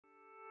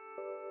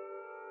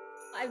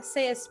I'd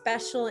say a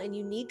special and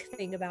unique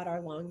thing about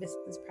our long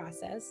distance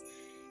process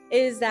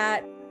is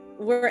that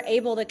we're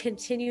able to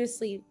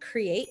continuously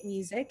create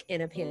music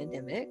in a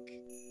pandemic.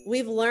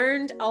 We've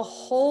learned a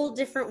whole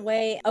different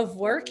way of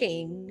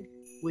working.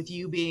 With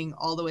you being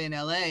all the way in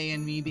LA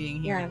and me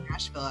being here in Yeah.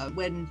 Nashville,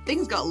 when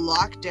things got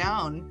locked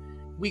down,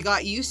 we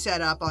got you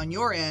set up on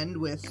your end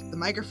with the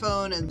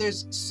microphone, and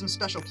there's some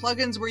special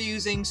plugins we're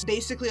using. So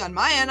basically on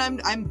my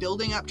end, I'm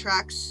building up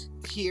tracks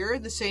here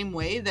the same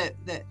way that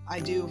I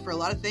do for a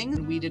lot of things.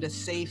 We did a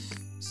safe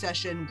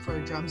session for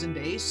drums and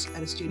bass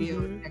at a studio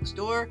next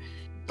door.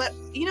 But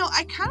you know,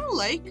 I kind of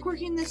like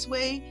working this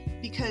way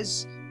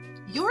because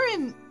you're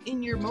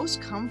in your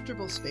most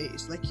comfortable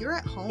space. Like, you're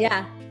at home.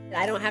 Yeah.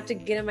 I don't have to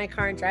get in my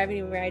car and drive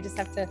anywhere. I just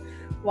have to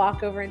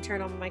walk over and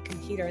turn on my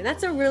computer. And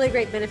that's a really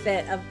great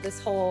benefit of this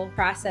whole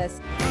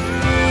process.